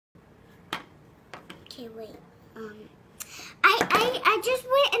Okay, wait. I just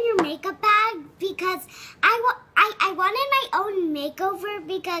went in your makeup bag because I wanted my own makeover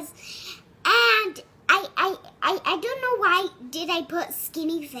because, and I don't know why did I put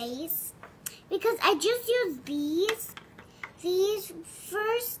skinny face, because I just use these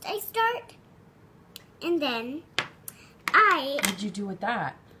first I start, and then What did you do with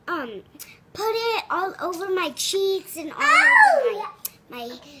that? put it all over my cheeks and all over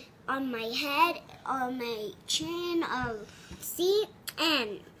on my head, on my chin, see,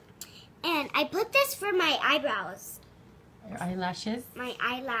 and I put this for my eyebrows. Your eyelashes? My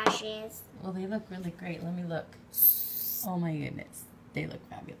eyelashes. Well, they look really great. Let me look. Oh my goodness. They look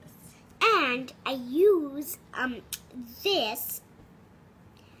fabulous. And I use this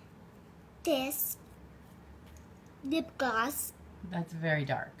lip gloss. That's very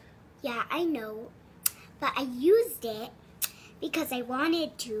dark. Yeah, I know. But I used it because I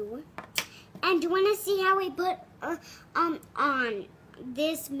wanted to. And do you want to see how I put on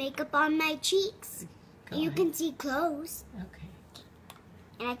this makeup on my cheeks? You can see close. Okay.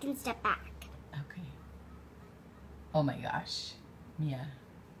 And I can step back. Okay. Oh my gosh. Mia.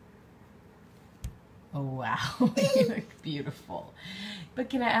 Oh wow. You look beautiful. But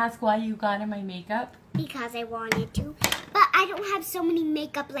can I ask why you got in my makeup? Because I wanted to. But I don't have so many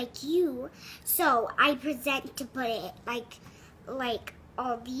makeup like you. So I present to put it like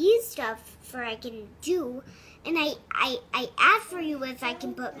all these stuff for I can do. And I asked for you if I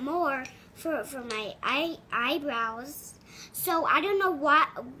can put more for my eyebrows. So I don't know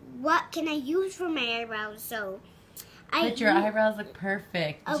what can I use for my eyebrows. So But your eyebrows look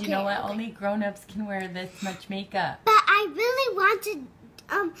perfect. Okay, You know what? okay. Only grown-ups can wear this much makeup. But I really want to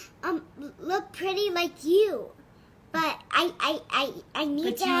look pretty like you. But I need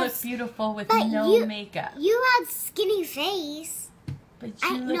But to you have. look beautiful with But no makeup. You have skinny face. But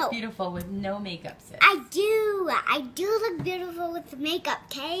you look beautiful with no makeup, sis. I do look beautiful with the makeup,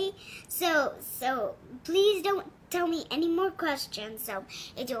 okay? So please don't tell me any more questions. So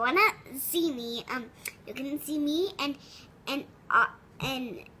if you wanna see me, you can see me and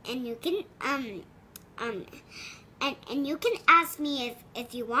you can and you can ask me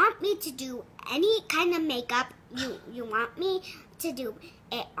if you want me to do any kind of makeup you want me to do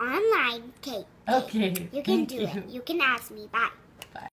it online, okay? Okay. You can thank do it. You can ask me. Bye.